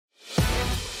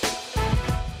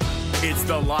It's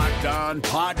the Locked On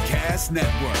Podcast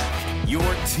Network, your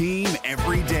team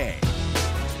every day.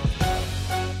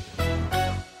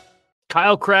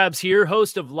 Kyle Krabs here,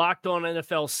 host of Locked On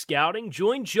NFL Scouting.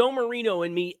 Join Joe Marino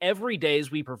and me every day as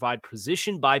we provide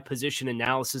position-by-position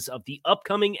analysis of the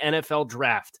upcoming NFL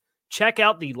Draft. Check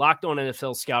out the Locked On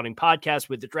NFL Scouting podcast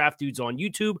with the Draft Dudes on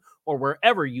YouTube or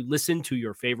wherever you listen to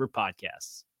your favorite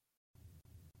podcasts.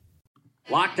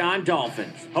 Locked On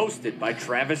Dolphins, hosted by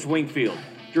Travis Wingfield,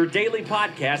 your daily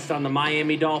podcast on the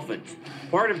Miami Dolphins,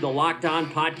 part of the Locked On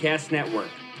Podcast Network,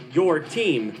 your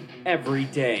team every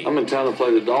day. I'm in town to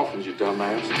play the Dolphins, you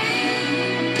dumbass.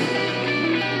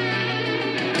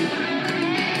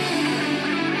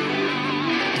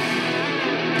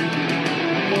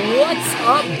 What's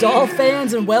up, Dolphin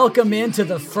fans, and welcome into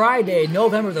the Friday,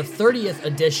 November the 30th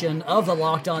edition of the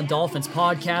Locked On Dolphins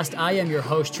podcast. I am your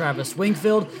host, Travis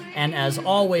Wingfield, and as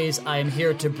always, I am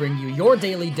here to bring you your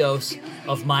daily dose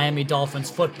of Miami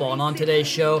Dolphins football. And on today's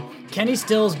show, Kenny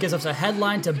Stills gives us a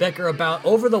headline to bicker about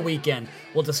over the weekend.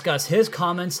 We'll discuss his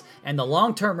comments and the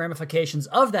long-term ramifications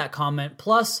of that comment,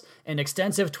 plus an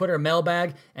extensive Twitter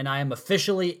mailbag, and I am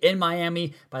officially in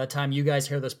Miami by the time you guys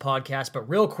hear this podcast. But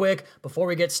real quick, before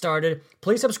we get started,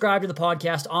 please subscribe to the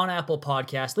podcast on Apple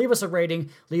Podcasts. Leave us a rating,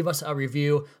 leave us a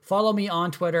review. Follow me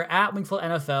on Twitter at Wingfield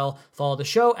NFL. Follow the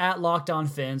show at Locked On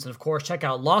Fins. And of course, check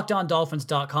out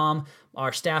LockedOnDolphins.com.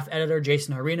 Our staff editor,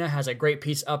 Jason Harina, has a great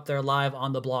piece up there live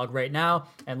on the blog right now.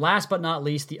 And last but not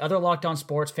least, the other Locked On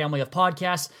Sports family of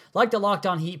podcasts, like the Locked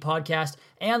On Heat podcast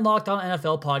and Locked On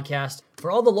NFL podcast,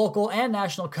 for all the local and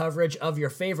national coverage of your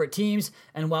favorite teams.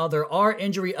 And while there are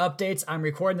injury updates, I'm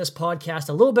recording this podcast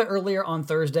a little bit earlier on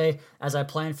Thursday as I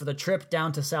plan for the trip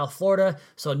down to South Florida.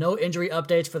 So no injury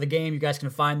updates for the game. You guys can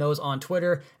find those on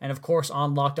Twitter and, of course,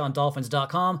 on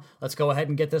LockedOnDolphins.com. Let's go ahead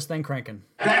and get this thing cranking.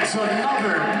 That's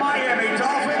another Miami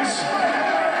Dolphins.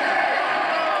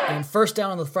 And first down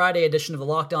on the Friday edition of the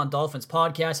Locked On Dolphins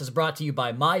podcast is brought to you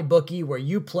by MyBookie, where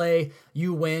you play,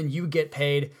 you win, you get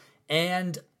paid.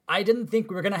 And I didn't think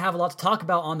we were going to have a lot to talk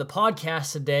about on the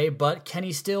podcast today, but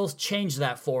Kenny Stills changed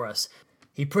that for us.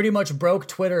 He pretty much broke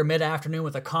Twitter mid-afternoon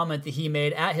with a comment that he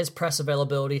made at his press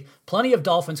availability. Plenty of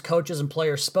Dolphins coaches and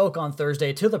players spoke on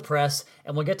Thursday to the press,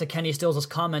 and we'll get to Kenny Stills'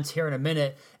 comments here in a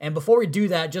minute. And before we do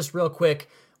that, just real quick,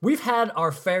 we've had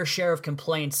our fair share of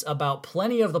complaints about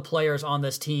plenty of the players on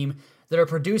this team that are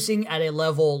producing at a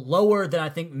level lower than I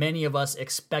think many of us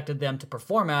expected them to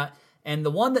perform at. And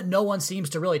the one that no one seems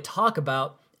to really talk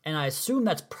about, and I assume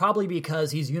that's probably because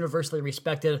he's universally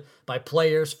respected by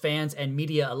players, fans, and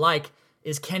media alike,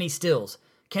 is Kenny Stills.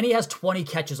 Kenny has 20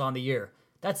 catches on the year.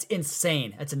 That's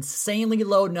insane. That's an insanely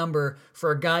low number for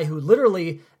a guy who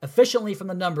literally, efficiently from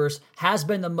the numbers, has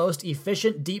been the most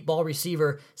efficient deep ball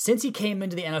receiver since he came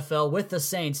into the NFL with the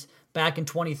Saints back in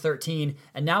 2013,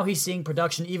 and now he's seeing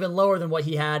production even lower than what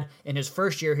he had in his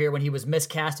first year here when he was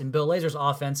miscast in Bill Lazor's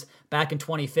offense back in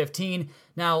 2015.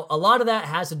 Now, a lot of that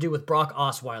has to do with Brock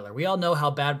Osweiler. We all know how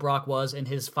bad Brock was in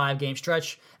his 5-game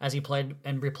stretch as he played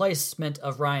in replacement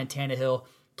of Ryan Tannehill.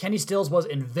 Kenny Stills was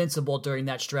invincible during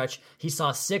that stretch. He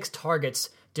saw 6 targets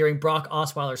during Brock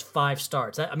Osweiler's 5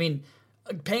 starts. I mean,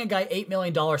 paying a guy $8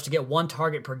 million to get 1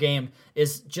 target per game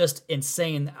is just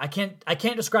insane. I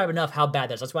can't describe enough how bad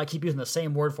that is. That's why I keep using the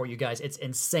same word for you guys. It's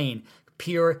insane.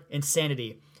 Pure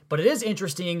insanity. But it is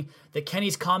interesting that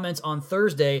Kenny's comments on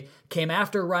Thursday came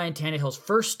after Ryan Tannehill's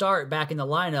first start back in the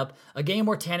lineup, a game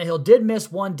where Tannehill did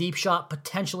miss 1 deep shot,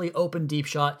 potentially open deep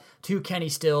shot, to Kenny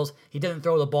Stills. He didn't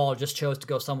throw the ball, just chose to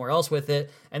go somewhere else with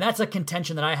it. And that's a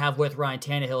contention that I have with Ryan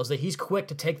Tannehill, is that he's quick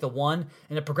to take the 1.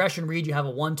 In a progression read, you have a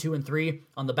 1, 2, and 3.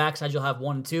 On the backside, you'll have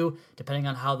 1 and 2, depending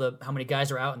on how many guys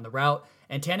are out in the route.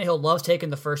 And Tannehill loves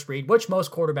taking the first read, which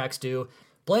most quarterbacks do.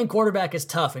 Playing quarterback is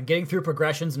tough, and getting through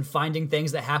progressions and finding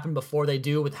things that happen before they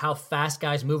do with how fast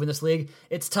guys move in this league,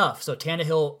 it's tough. So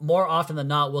Tannehill, more often than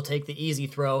not, will take the easy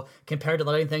throw compared to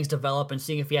letting things develop and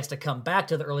seeing if he has to come back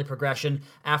to the early progression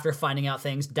after finding out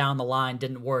things down the line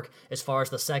didn't work as far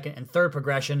as the second and third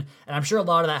progression. And I'm sure a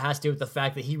lot of that has to do with the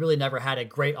fact that he really never had a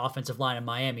great offensive line in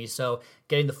Miami, so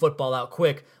getting the football out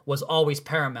quick was always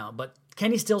paramount. But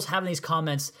Kenny Stills having these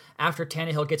comments after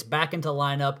Tannehill gets back into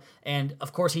lineup, and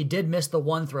of course he did miss the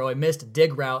 1 throw, a missed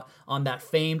dig route on that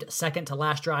famed second to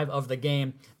last drive of the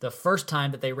game, the first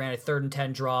time that they ran a 3rd and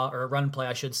 10 draw, or a run play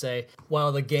I should say,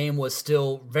 while the game was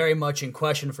still very much in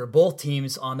question for both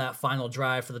teams on that final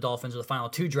drive for the Dolphins, or the final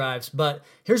 2 drives. But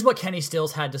here's what Kenny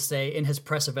Stills had to say in his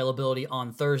press availability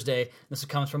on Thursday. This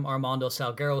comes from Armando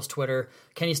Salguero's Twitter.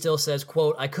 Kenny Stills says,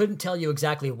 quote, "I couldn't tell you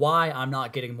exactly why I'm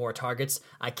not getting more targets.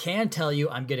 I can tell tell you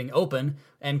I'm getting open,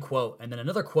 end quote. And then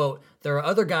another quote, there are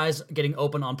other guys getting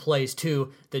open on plays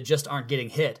too that just aren't getting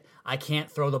hit. I can't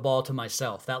throw the ball to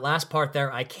myself. That last part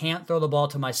there, I can't throw the ball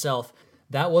to myself.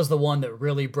 That was the one that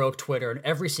really broke Twitter, and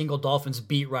every single Dolphins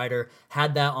beat writer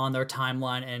had that on their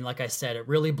timeline, and like I said, it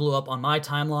really blew up on my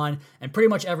timeline, and pretty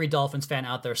much every Dolphins fan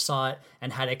out there saw it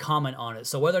and had a comment on it.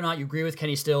 So whether or not you agree with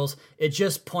Kenny Stills, it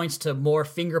just points to more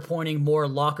finger-pointing, more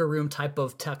locker room type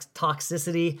of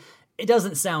toxicity. It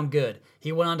doesn't sound good.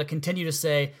 He went on to continue to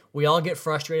say, we all get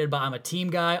frustrated, but I'm a team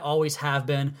guy, always have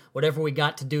been, whatever we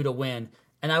got to do to win.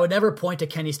 And I would never point to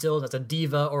Kenny Stills as a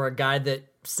diva or a guy that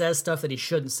says stuff that he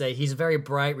shouldn't say. He's a very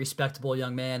bright, respectable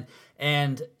young man,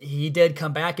 and he did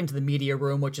come back into the media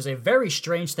room, which is a very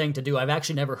strange thing to do. I've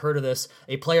actually never heard of this,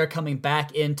 a player coming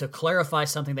back in to clarify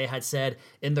something they had said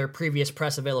in their previous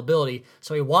press availability.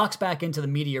 So he walks back into the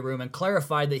media room and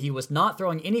clarified that he was not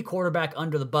throwing any quarterback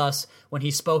under the bus when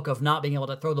he spoke of not being able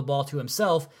to throw the ball to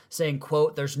himself, saying,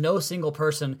 quote, there's no single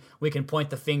person we can point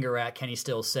the finger at, Kenny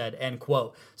Stills said, end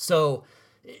quote. So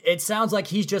it sounds like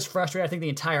he's just frustrated. I think the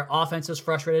entire offense is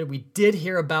frustrated. We did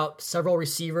hear about several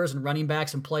receivers and running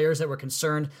backs and players that were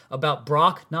concerned about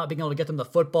Brock not being able to get them the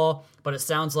football, but it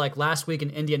sounds like last week in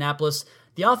Indianapolis,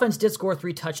 the offense did score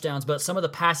 3 touchdowns, but some of the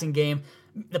passing game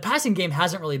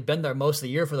hasn't really been there most of the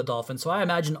year for the Dolphins, so I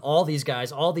imagine all these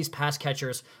guys, all these pass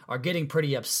catchers are getting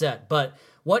pretty upset. But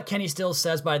what Kenny Stills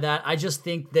says by that, I just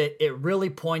think that it really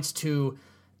points to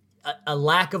a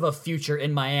lack of a future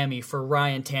in Miami for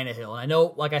Ryan Tannehill. And I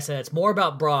know, like I said, it's more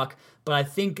about Brock, but I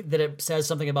think that it says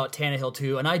something about Tannehill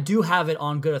too. And I do have it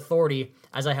on good authority,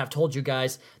 as I have told you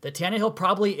guys, that Tannehill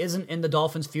probably isn't in the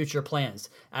Dolphins' future plans.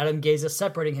 Adam Gase is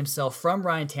separating himself from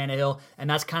Ryan Tannehill, and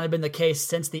that's kind of been the case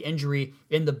since the injury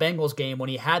in the Bengals game when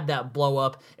he had that blow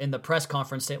up in the press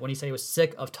conference when he said he was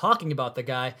sick of talking about the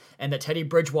guy, and that Teddy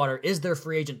Bridgewater is their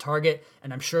free agent target,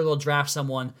 and I'm sure they'll draft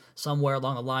someone somewhere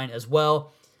along the line as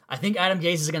well. I think Adam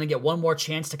Gase is going to get one more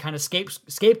chance to kind of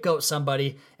scapegoat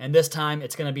somebody, and this time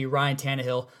it's going to be Ryan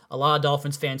Tannehill, a lot of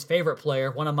Dolphins fans' favorite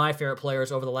player, one of my favorite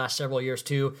players over the last several years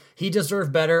too. He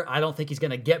deserved better. I don't think he's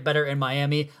going to get better in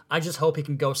Miami. I just hope he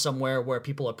can go somewhere where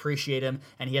people appreciate him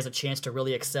and he has a chance to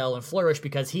really excel and flourish,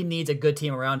 because he needs a good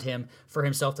team around him for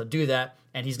himself to do that,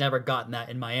 and he's never gotten that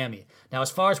in Miami. Now,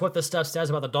 as far as what this stuff says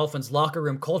about the Dolphins' locker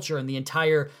room culture and the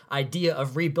entire idea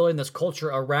of rebuilding this culture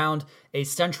around a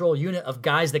central unit of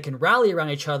guys that can rally around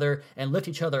each other and lift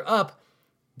each other up,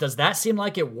 does that seem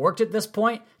like it worked at this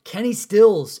point? Kenny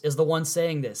Stills is the one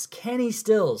saying this. Kenny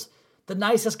Stills, the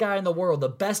nicest guy in the world, the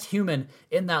best human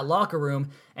in that locker room,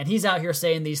 and he's out here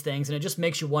saying these things, and it just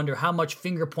makes you wonder how much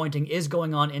finger pointing is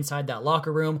going on inside that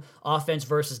locker room, offense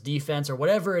versus defense, or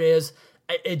whatever it is.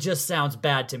 It just sounds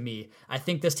bad to me. I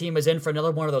think this team is in for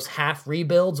another one of those half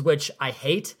rebuilds, which I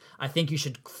hate. I think you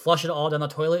should flush it all down the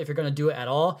toilet if you're going to do it at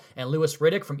all. And Louis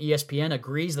Riddick from ESPN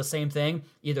agrees the same thing.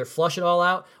 Either flush it all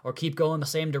out or keep going the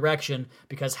same direction,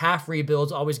 because half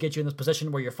rebuilds always get you in this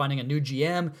position where you're finding a new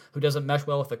GM who doesn't mesh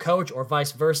well with the coach, or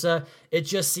vice versa. It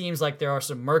just seems like there are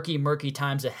some murky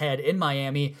times ahead in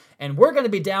Miami, and we're going to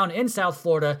be down in South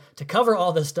Florida to cover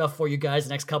all this stuff for you guys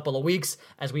the next couple of weeks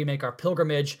as we make our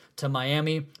pilgrimage to Miami.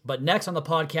 But next on the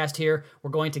podcast here, we're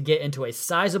going to get into a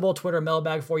sizable Twitter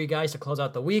mailbag for you guys to close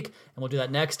out the week, and we'll do that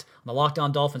next on the Locked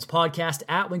On Dolphins podcast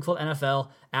at Wingfield NFL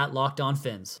at Locked On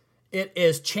Fins. It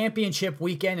is championship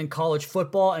weekend in college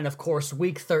football, and of course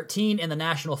week 13 in the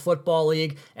National Football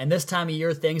League, and this time of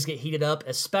year things get heated up,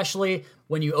 especially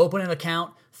when you open an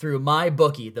account through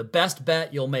MyBookie, the best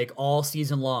bet you'll make all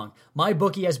season long.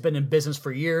 MyBookie has been in business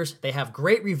for years. They have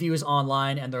great reviews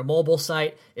online, and their mobile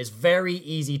site is very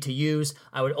easy to use.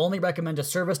 I would only recommend a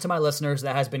service to my listeners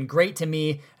that has been great to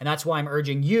me, and that's why I'm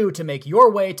urging you to make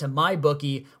your way to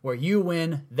MyBookie, where you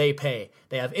win, they pay.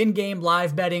 They have in-game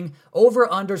live betting,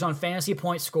 over-unders on fantasy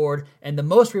points scored, and the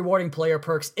most rewarding player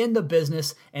perks in the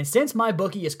business. And since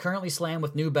MyBookie is currently slammed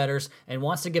with new bettors and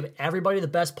wants to give everybody the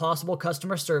best possible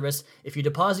customer service, if you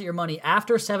deposit your money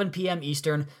after 7 p.m.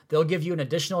 Eastern, they'll give you an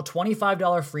additional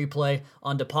 $25 free play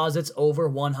on deposits over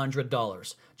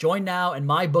 $100. Join now, and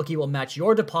MyBookie will match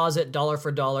your deposit dollar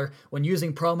for dollar when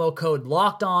using promo code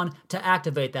LOCKEDON to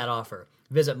activate that offer.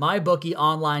 Visit MyBookie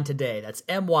online today. That's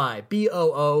MyBookie,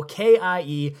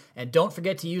 and don't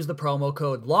forget to use the promo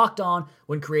code LOCKEDON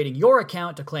when creating your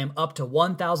account to claim up to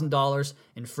 $1,000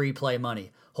 in free play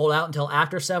money. Hold out until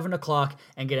after 7 o'clock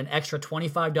and get an extra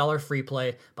 $25 free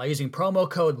play by using promo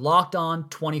code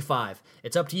LOCKEDON25.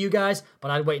 It's up to you guys,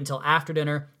 but I'd wait until after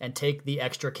dinner and take the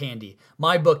extra candy.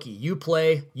 MyBookie, you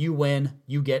play, you win,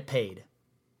 you get paid.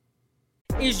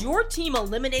 Is your team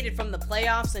eliminated from the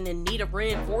playoffs and in need of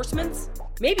reinforcements?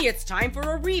 Maybe it's time for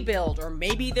a rebuild, or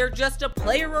maybe they're just a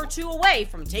player or two away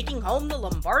from taking home the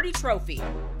Lombardi Trophy.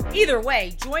 Either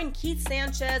way, join Keith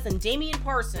Sanchez and Damian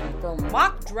Parson for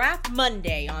Mock Draft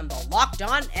Monday on the Locked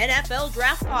On NFL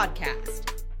Draft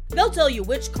Podcast. They'll tell you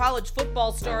which college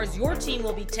football stars your team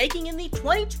will be taking in the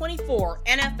 2024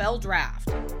 NFL Draft.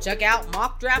 Check out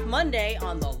Mock Draft Monday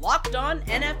on the Locked On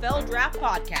NFL Draft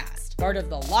Podcast, part of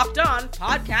the Locked On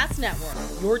Podcast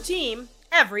Network, your team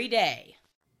every day.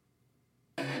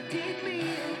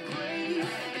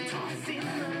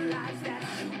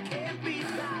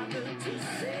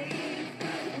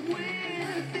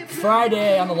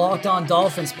 Friday on the Locked On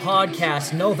Dolphins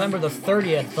podcast, November the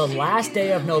 30th, the last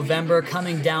day of November,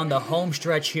 coming down the home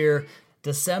stretch here.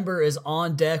 December is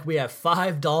on deck. We have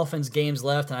 5 Dolphins games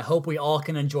left, and I hope we all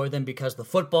can enjoy them because the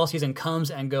football season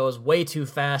comes and goes way too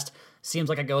fast. Seems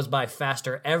like it goes by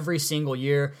faster every single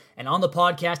year. And on the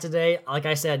podcast today, like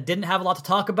I said, didn't have a lot to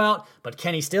talk about, but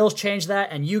Kenny Stills changed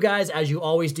that. And you guys, as you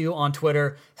always do on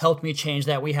Twitter, helped me change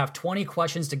that. We have 20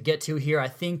 questions to get to here, I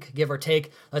think, give or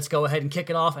take. Let's go ahead and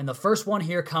kick it off. And the first one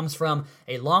here comes from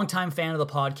a longtime fan of the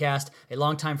podcast, a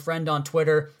longtime friend on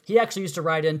Twitter. He actually used to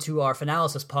write into our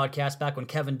Finalysis podcast back when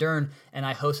Kevin Dern and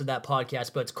I hosted that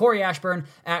podcast. But it's Corey Ashburn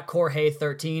at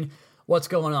Corey13. What's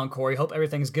going on, Corey? Hope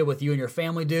everything's good with you and your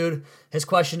family, dude. His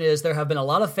question is, there have been a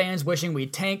lot of fans wishing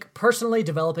we'd tank. Personally,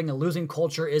 developing a losing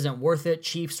culture isn't worth it.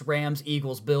 Chiefs, Rams,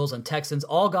 Eagles, Bills, and Texans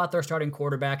all got their starting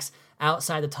quarterbacks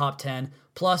outside the top 10.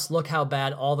 Plus, look how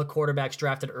bad all the quarterbacks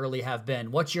drafted early have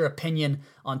been. What's your opinion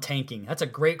on tanking? That's a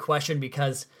great question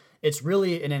because it's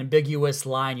really an ambiguous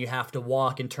line you have to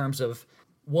walk in terms of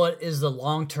what is the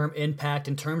long-term impact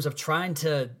in terms of trying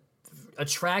to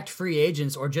attract free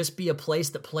agents or just be a place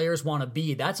that players want to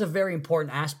be. That's a very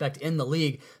important aspect in the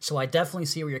league. So I definitely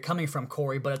see where you're coming from,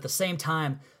 Corey. But at the same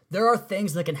time, there are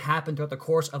things that can happen throughout the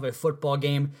course of a football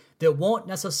game that won't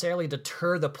necessarily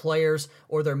deter the players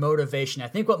or their motivation. I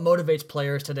think what motivates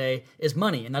players today is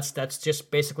money, and that's just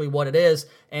basically what it is.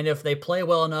 And if they play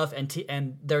well enough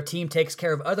and their team takes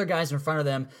care of other guys in front of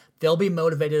them, they'll be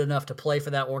motivated enough to play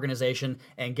for that organization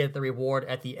and get the reward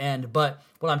at the end. But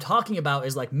what I'm talking about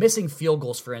is like missing field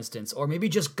goals, for instance, or maybe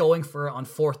just going for it on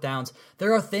 4th downs.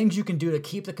 There are things you can do to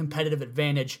keep the competitive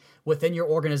advantage within your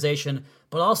organization,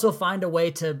 but also find a way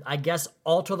to, I guess,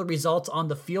 alter the results on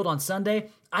the field on Sunday.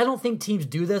 I don't think teams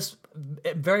do this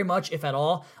very much, if at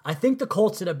all. I think the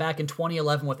Colts did it back in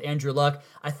 2011 with Andrew Luck.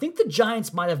 I think the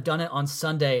Giants might have done it on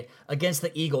Sunday against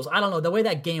the Eagles. I don't know. The way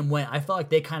that game went, I felt like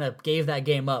they kind of gave that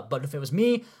game up. But if it was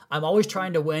me, I'm always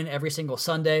trying to win every single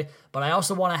Sunday, but I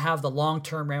also want to have the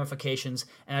long-term ramifications.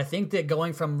 And I think that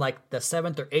going from like the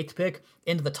 7th or 8th pick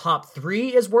into the top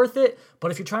 3 is worth it.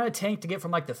 But if you're trying to tank to get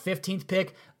from like the 15th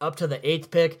pick up to the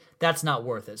 8th pick, that's not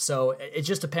worth it. So it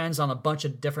just depends on a bunch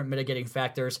of different mitigating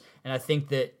factors. And I think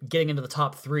that getting into the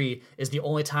top 3 is the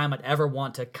only time I'd ever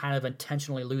want to kind of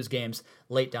intentionally lose games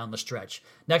late down the stretch.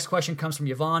 Next question comes from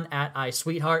Yvonne at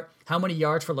iSweetheart. How many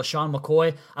yards for LaShawn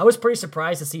McCoy? I was pretty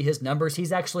surprised to see his numbers.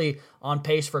 He's actually on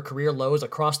pace for career lows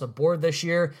across the board this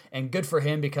year, and good for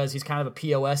him because he's kind of a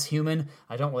POS human.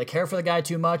 I don't really care for the guy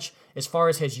too much. As far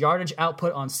as his yardage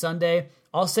output on Sunday,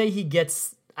 I'll say he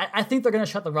gets... I think they're going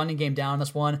to shut the running game down on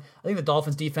this one. I think the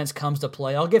Dolphins defense comes to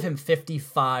play. I'll give him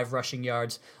 55 rushing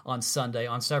yards on Sunday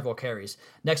on several carries.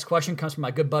 Next question comes from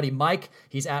my good buddy Mike.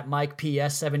 He's at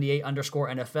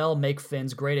MikePS78_NFL. Make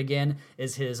Fins Great Again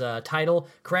is his title.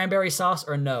 Cranberry sauce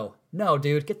or no? No,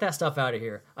 dude, get that stuff out of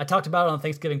here. I talked about it on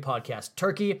Thanksgiving podcast.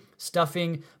 Turkey,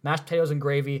 stuffing, mashed potatoes and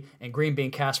gravy, and green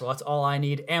bean casserole. That's all I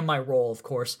need. And my roll, of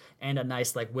course, and a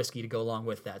nice like whiskey to go along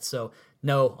with that. So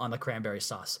no on the cranberry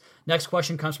sauce. Next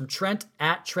question comes from Trent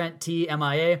at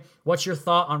TrentTMIA. What's your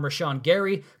thought on Rashawn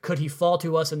Gary? Could he fall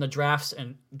to us in the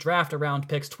draft around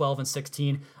picks 12 and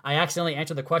 16? I accidentally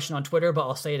answered the question on Twitter, but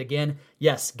I'll say it again.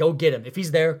 Yes, go get him. If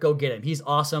he's there, go get him. He's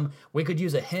awesome. We could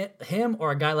use him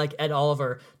or a guy like Ed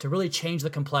Oliver to really change the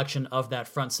complexion of that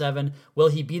front 7. Will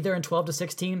he be there in 12 to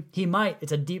 16? He might.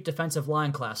 It's a deep defensive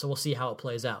line class, so we'll see how it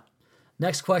plays out.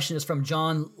 Next question is from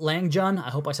John Langjun. I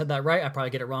hope I said that right. I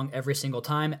probably get it wrong every single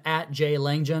time. At J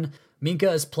Langjun.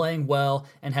 Minka is playing well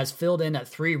and has filled in at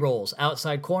 3 roles: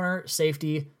 outside corner,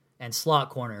 safety, and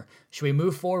slot corner. Should we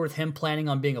move forward with him planning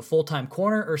on being a full-time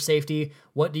corner or safety?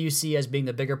 What do you see as being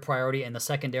the bigger priority in the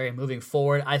secondary moving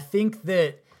forward? I think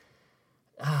that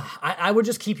I would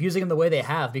just keep using him the way they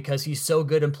have because he's so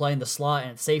good in playing the slot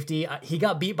and safety. He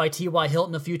got beat by T.Y.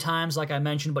 Hilton a few times, like I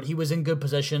mentioned, but he was in good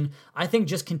position. I think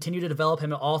just continue to develop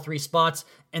him at all three spots,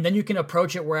 and then you can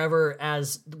approach it wherever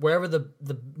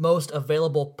the most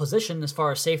available position as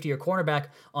far as safety or cornerback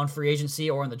on free agency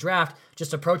or in the draft.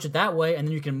 Just approach it that way, and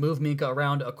then you can move Minkah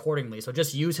around accordingly. So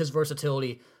just use his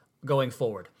versatility going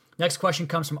forward. Next question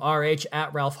comes from RH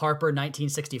at Ralph Harper,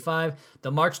 1965.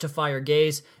 The march to fire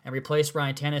Gaze and replace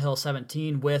Ryan Tannehill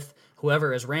 17 with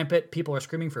whoever is rampant. People are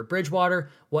screaming for Bridgewater.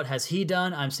 What has he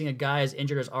done? I'm seeing a guy as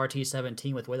injured as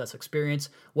RT17 with way less experience.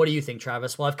 What do you think,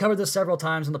 Travis? Well, I've covered this several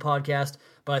times on the podcast,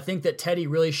 but I think that Teddy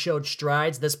really showed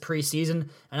strides this preseason.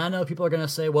 And I know people are going to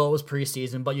say, well, it was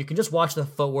preseason, but you can just watch the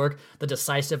footwork, the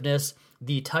decisiveness,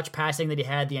 the touch passing that he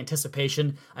had, the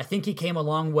anticipation. I think he came a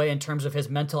long way in terms of his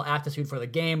mental aptitude for the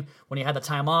game when he had the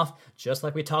time off, just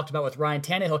like we talked about with Ryan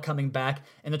Tannehill coming back.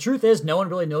 And the truth is, no one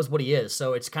really knows what he is,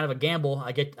 so it's kind of a gamble.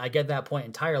 I get that point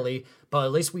entirely, but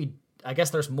at least I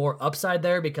guess there's more upside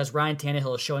there because Ryan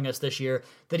Tannehill is showing us this year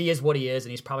that he is what he is,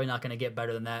 and he's probably not going to get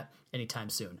better than that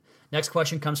anytime soon. Next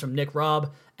question comes from Nick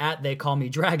Robb at They Call Me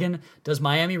Dragon. Does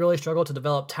Miami really struggle to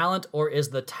develop talent, or is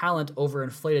the talent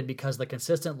overinflated because of the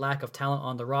consistent lack of talent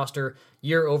on the roster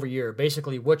year over year?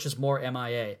 Basically, which is more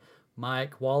MIA,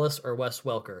 Mike Wallace or Wes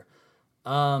Welker?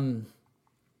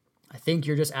 I think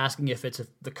you're just asking if it's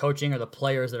the coaching or the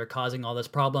players that are causing all these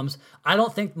problems. I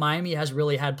don't think Miami has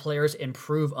really had players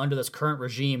improve under this current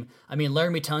regime. I mean,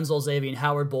 Laramie Tunsil, Xavier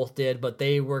Howard both did, but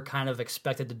they were kind of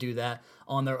expected to do that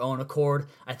on their own accord.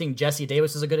 I think Jesse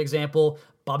Davis is a good example.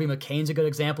 Bobby McCain's a good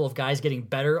example of guys getting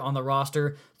better on the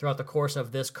roster throughout the course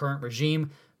of this current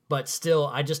regime. But still,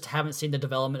 I just haven't seen the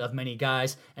development of many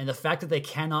guys. And the fact that they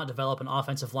cannot develop an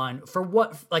offensive line, for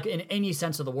what, like in any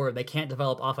sense of the word, they can't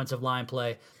develop offensive line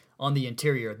play on the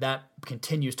interior. That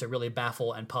continues to really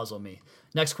baffle and puzzle me.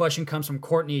 Next question comes from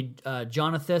Courtney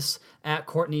Jonathas at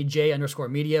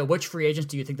CourtneyJ_media. Which free agents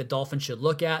do you think the Dolphins should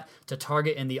look at to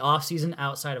target in the offseason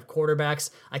outside of quarterbacks?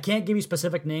 I can't give you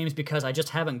specific names because I just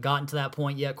haven't gotten to that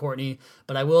point yet, Courtney,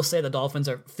 but I will say the Dolphins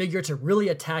are figured to really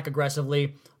attack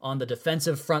aggressively on the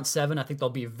defensive front seven. I think they'll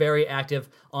be very active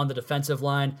on the defensive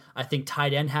line. I think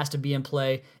tight end has to be in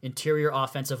play, interior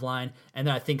offensive line, and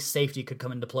then I think safety could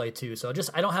come into play too. So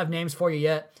I don't have names for you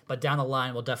yet, but down the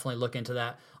line, we'll definitely look into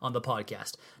that on the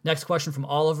podcast. Next question from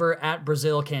Oliver at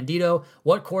Brazil Candido.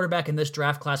 What quarterback in this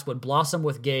draft class would blossom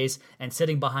with Gaze and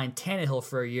sitting behind Tannehill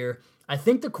for a year? I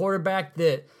think the quarterback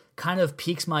that kind of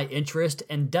piques my interest,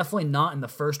 and definitely not in the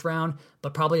first round,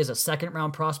 but probably as a second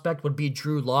round prospect, would be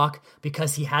Drew Lock,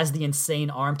 because he has the insane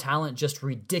arm talent, just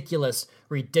ridiculous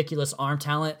arm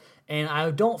talent. And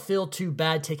I don't feel too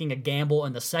bad taking a gamble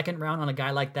in the second round on a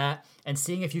guy like that and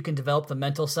seeing if you can develop the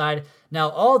mental side. Now,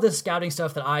 all this scouting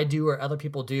stuff that I do or other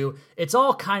people do, it's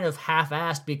all kind of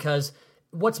half-assed because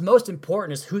what's most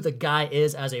important is who the guy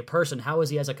is as a person. How is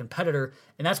he as a competitor?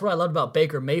 And that's what I loved about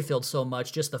Baker Mayfield so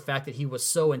much, just the fact that he was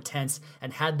so intense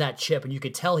and had that chip, and you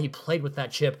could tell he played with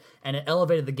that chip, and it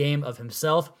elevated the game of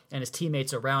himself and his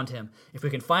teammates around him. If we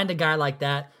can find a guy like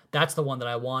that, that's the one that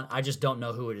I want. I just don't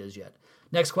know who it is yet.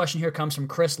 Next question here comes from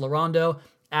Chris Larondo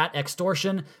at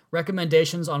Extortion.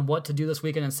 Recommendations on what to do this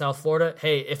weekend in South Florida.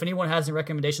 Hey, if anyone has any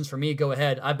recommendations for me, go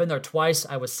ahead. I've been there twice.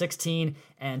 I was 16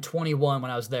 and 21 when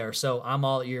I was there, so I'm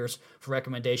all ears for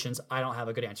recommendations. I don't have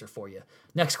a good answer for you.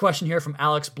 Next question here from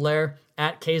Alex Blair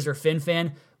at Kaiser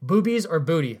FinFan. Boobies or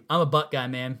booty? I'm a butt guy,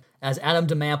 man. As Adam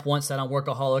DeMamp once said on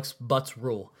Workaholics, butts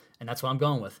rule. And that's what I'm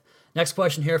going with. Next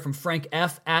question here from Frank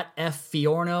F. at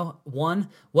FFiorno1.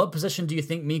 What position do you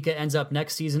think Minkah ends up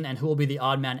next season, and who will be the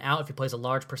odd man out if he plays a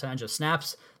large percentage of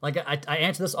snaps? Like I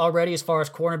answered this already as far as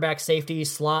cornerback, safety,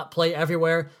 slot, play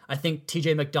everywhere. I think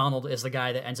TJ McDonald is the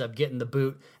guy that ends up getting the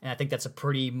boot, and I think that's a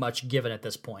pretty much given at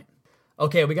this point.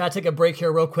 Okay, we got to take a break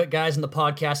here real quick, guys, in the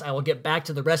podcast. I will get back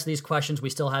to the rest of these questions. We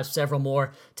still have several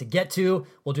more to get to.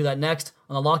 We'll do that next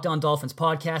on the Locked On Dolphins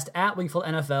podcast at Wingfield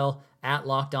NFL at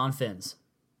Locked On Fins.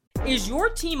 Is your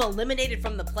team eliminated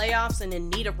from the playoffs and in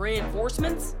need of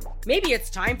reinforcements? Maybe it's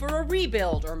time for a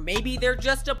rebuild, or maybe they're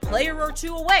just a player or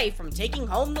two away from taking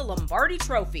home the Lombardi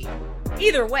Trophy.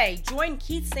 Either way, join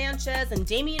Keith Sanchez and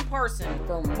Damian Parson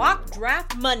for Mock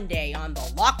Draft Monday on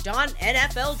the Locked On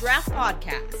NFL Draft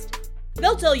Podcast.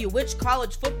 They'll tell you which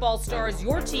college football stars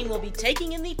your team will be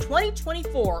taking in the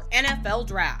 2024 NFL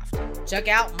Draft. Check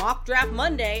out Mock Draft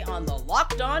Monday on the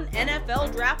Locked On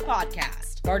NFL Draft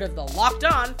Podcast, part of the Locked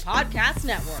On Podcast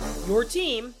Network, your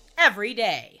team every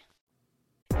day.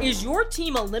 Is your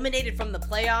team eliminated from the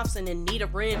playoffs and in need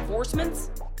of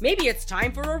reinforcements? Maybe it's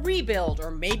time for a rebuild, or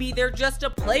maybe they're just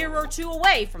a player or two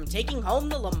away from taking home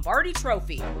the Lombardi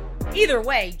Trophy. Either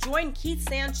way, join Keith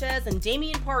Sanchez and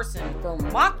Damian Parson for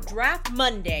Mock Draft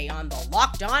Monday on the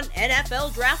Locked On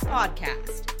NFL Draft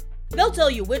Podcast. They'll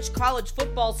tell you which college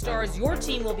football stars your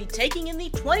team will be taking in the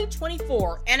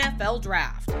 2024 NFL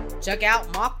Draft. Check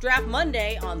out Mock Draft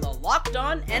Monday on the Locked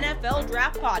On NFL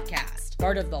Draft Podcast,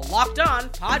 part of the Locked On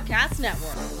Podcast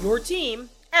Network, your team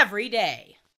every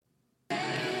day.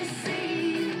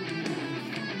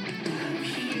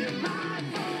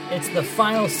 It's the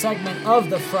final segment of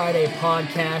the Friday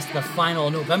podcast, the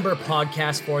final November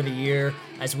podcast for the year.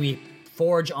 As we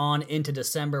forge on into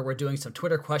December, we're doing some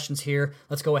Twitter questions here.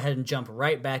 Let's go ahead and jump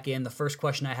right back in. The first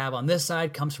question I have on this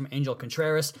side comes from Angel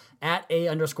Contreras at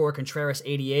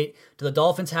 @A_Contreras88. Do the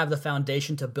Dolphins have the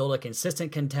foundation to build a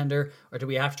consistent contender, or do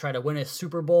we have to try to win a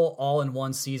Super Bowl all in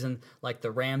one season like the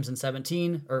Rams in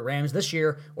 17, or Rams this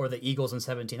year, or the Eagles in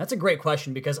 17? That's a great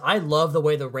question because I love the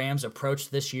way the Rams approached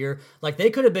this year. Like,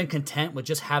 they could have been content with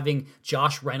just having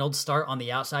Josh Reynolds start on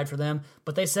the outside for them,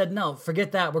 but they said, no,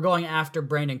 forget that. We're going after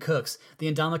Brandon Cooks,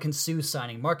 the Ndamukong Suh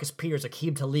signing, Marcus Peters,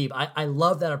 Aqib Talib. I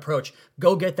love that approach.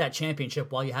 Go get that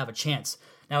championship while you have a chance.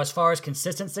 Now, as far as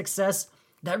consistent success,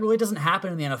 that really doesn't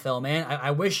happen in the NFL, man.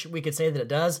 I wish we could say that it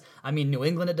does. I mean, New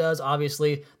England it does,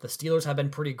 obviously. The Steelers have been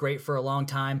pretty great for a long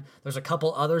time. There's a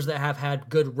couple others that have had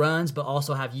good runs, but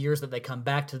also have years that they come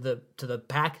back to the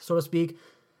pack, so to speak.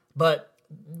 But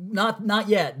not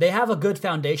yet. They have a good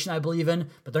foundation, I believe in,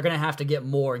 but they're going to have to get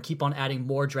more and keep on adding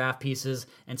more draft pieces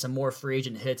and some more free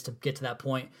agent hits to get to that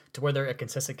point to where they're a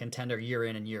consistent contender year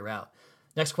in and year out.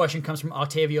 Next question comes from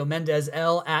Octavio Mendez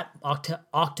L at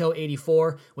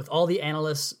Octo84. With all the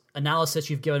analysis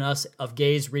you've given us of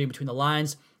Gay's reading between the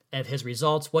lines and of his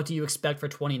results, what do you expect for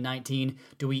 2019?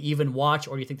 Do we even watch,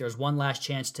 or do you think there's one last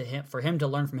chance for him to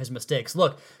learn from his mistakes?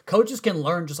 Look, coaches can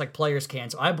learn just like players can,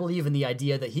 so I believe in the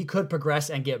idea that he could progress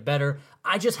and get better.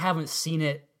 I just haven't seen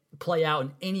it play out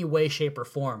in any way, shape, or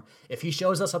form. If he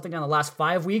shows us something in the last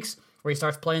 5 weeks where he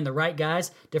starts playing the right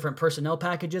guys, different personnel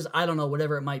packages, I don't know,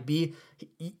 whatever it might be,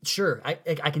 sure, I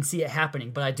can see it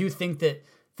happening, but I do think that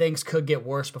things could get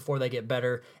worse before they get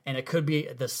better, and it could be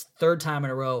the third time in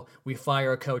a row we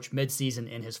fire a coach midseason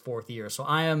in his fourth year. So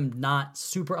I am not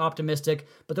super optimistic,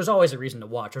 but there's always a reason to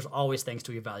watch. There's always things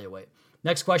to evaluate.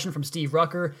 Next question from Steve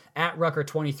Rucker at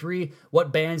Rucker23.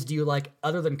 What bands do you like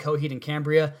other than Coheed and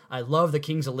Cambria? I love the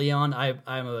Kings of Leon.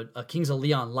 I'm a Kings of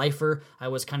Leon lifer. I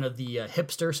was kind of the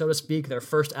hipster, so to speak. Their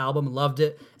first album, loved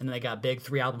it, and then they got big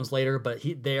 3 albums later, but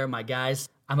they are my guys.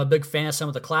 I'm a big fan of some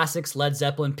of the classics, Led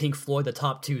Zeppelin, Pink Floyd, the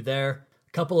top 2 there.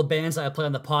 A couple of bands that I play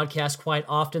on the podcast quite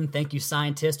often. Thank You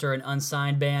Scientist are an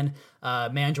unsigned band.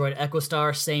 Mandroid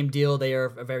Equistar, same deal. They are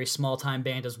a very small-time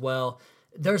band as well.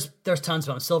 There's tons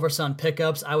of them. Silver Sun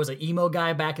Pickups. I was an emo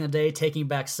guy back in the day. Taking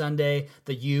Back Sunday,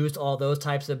 The Used, all those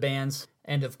types of bands.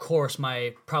 And of course,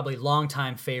 my probably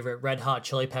longtime favorite, Red Hot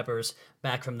Chili Peppers,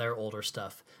 back from their older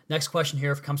stuff. Next question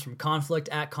here comes from Conflict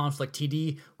at Conflict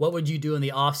TD. What would you do in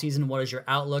the offseason? What is your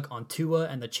outlook on Tua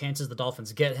and the chances the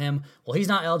Dolphins get him? Well, he's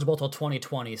not eligible till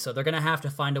 2020, so they're going to have to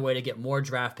find a way to get more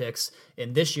draft picks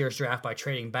in this year's draft by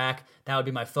trading back. That would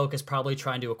be my focus, probably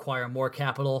trying to acquire more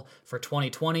capital for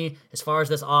 2020. As far as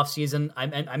this offseason,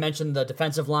 I mentioned the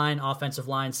defensive line, offensive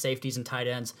line, safeties, and tight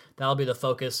ends. That'll be the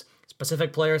focus.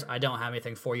 Specific players, I don't have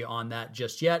anything for you on that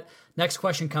just yet. Next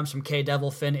question comes from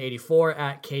KDevilFin84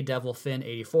 at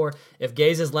KDevilFin84. If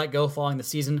Gaze is let go following the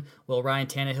season, will Ryan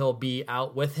Tannehill be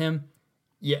out with him?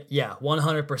 Yeah,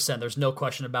 100%. There's no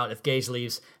question about if Gaze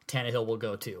leaves, Tannehill will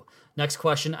go too. Next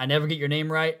question, I never get your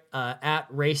name right, at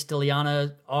Race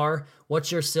Deliana R.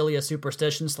 What's your silliest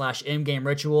superstition / in-game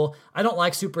ritual? I don't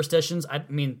like superstitions. I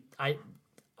mean,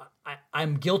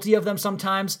 I'm guilty of them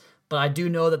sometimes, but I do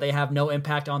know that they have no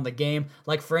impact on the game.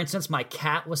 Like, for instance, my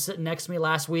cat was sitting next to me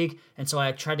last week, and so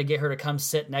I tried to get her to come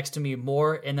sit next to me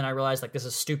more, and then I realized, like, this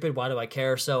is stupid. Why do I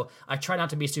care? So I try not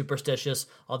to be superstitious,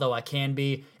 although I can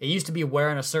be. It used to be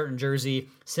wearing a certain jersey,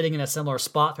 sitting in a similar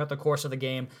spot throughout the course of the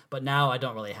game, but now I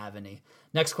don't really have any.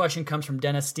 Next question comes from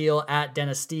Dennis Steele at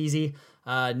Dennis Steezy.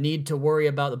 Need to worry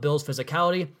about the Bills'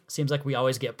 physicality. Seems like we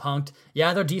always get punked.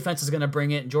 Yeah, their defense is going to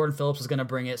bring it, and Jordan Phillips is going to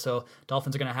bring it, so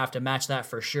Dolphins are going to have to match that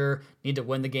for sure. Need to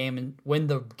win the game in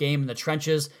the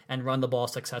trenches and run the ball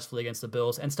successfully against the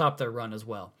Bills and stop their run as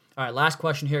well. All right, last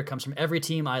question here comes from Every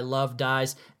Team I Love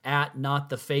Dies at Not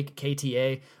The Fake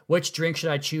KTA. Which drink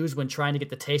should I choose when trying to get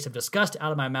the taste of disgust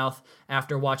out of my mouth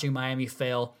after watching Miami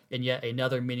fail in yet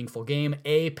another meaningful game?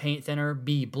 A, paint thinner.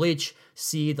 B, bleach.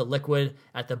 C, the liquid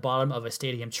at the bottom of a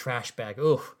stadium trash bag.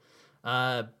 Ooh,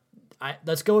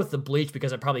 Let's go with the bleach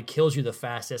because it probably kills you the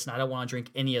fastest, and I don't want to drink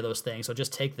any of those things. So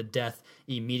just take the death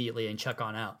immediately and check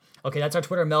on out. Okay, that's our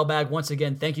Twitter mailbag. Once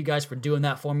again, thank you guys for doing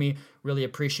that for me. Really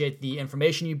appreciate the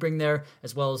information you bring there,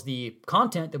 as well as the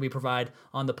content that we provide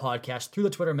on the podcast through the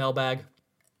Twitter mailbag.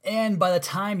 And by the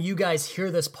time you guys hear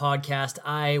this podcast,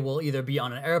 I will either be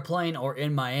on an airplane or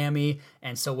in Miami.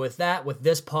 And so with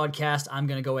this podcast, I'm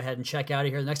going to go ahead and check out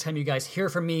of here. The next time you guys hear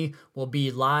from me will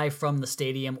be live from the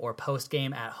stadium or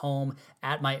post-game at home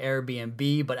at my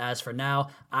Airbnb. But as for now,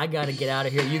 I got to get out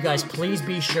of here. You guys, please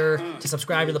be sure to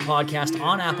subscribe to the podcast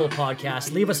on Apple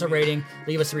Podcasts. Leave us a rating,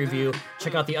 leave us a review.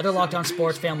 Check out the other Locked On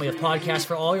Sports family of podcasts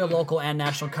for all your local and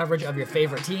national coverage of your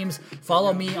favorite teams.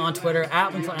 Follow me on Twitter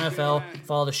at WingfieldNFL.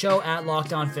 Follow the show at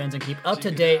Locked On Fins, and keep up to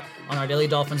date on our Daily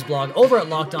Dolphins blog over at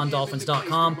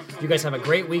LockedOnDolphins.com. You guys have a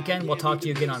great weekend. We'll talk to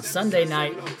you again on Sunday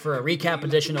night for a recap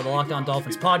edition of the Locked On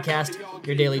Dolphins podcast,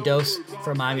 your daily dose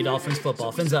for Miami Dolphins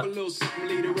football. Fins up.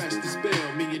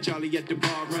 Me and Charlie at the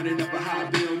bar running up a high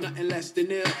bill, nothing less than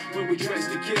ill. When we dress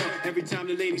to kill, every time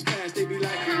the ladies pass, they be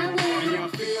like, and y'all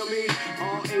feel me?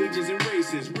 All ages and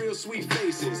races, real sweet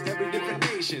faces, every different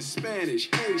nation, Spanish,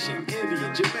 Haitian,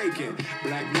 Indian, Jamaican,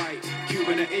 black, white,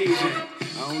 Cuban, or Asian.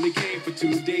 I only came for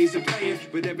 2 days of playing,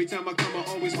 but every time I come, I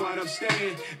always wind up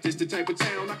staying. Just the type of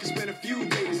town I can spend a few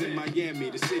days in. Miami,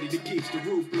 the city that keeps the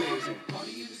roof blazing.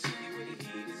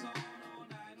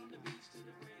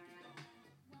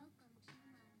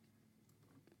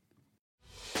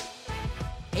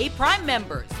 Hey, Prime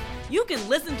members, you can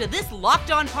listen to this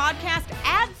Locked On podcast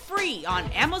ad-free on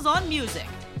Amazon Music.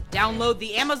 Download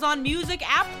the Amazon Music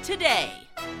app today.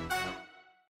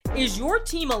 Is your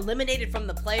team eliminated from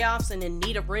the playoffs and in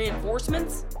need of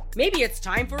reinforcements? Maybe it's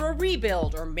time for a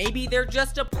rebuild, or maybe they're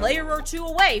just a player or two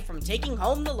away from taking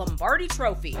home the Lombardi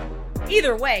Trophy.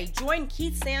 Either way, join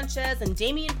Keith Sanchez and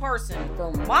Damian Parson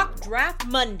for Mock Draft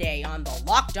Monday on the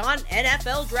Locked On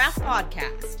NFL Draft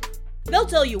Podcast. They'll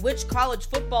tell you which college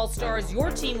football stars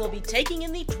your team will be taking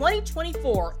in the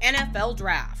 2024 NFL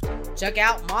Draft. Check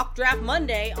out Mock Draft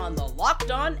Monday on the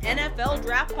Locked On NFL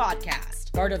Draft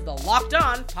Podcast, part of the Locked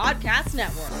On Podcast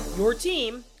Network, your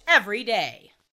team every day.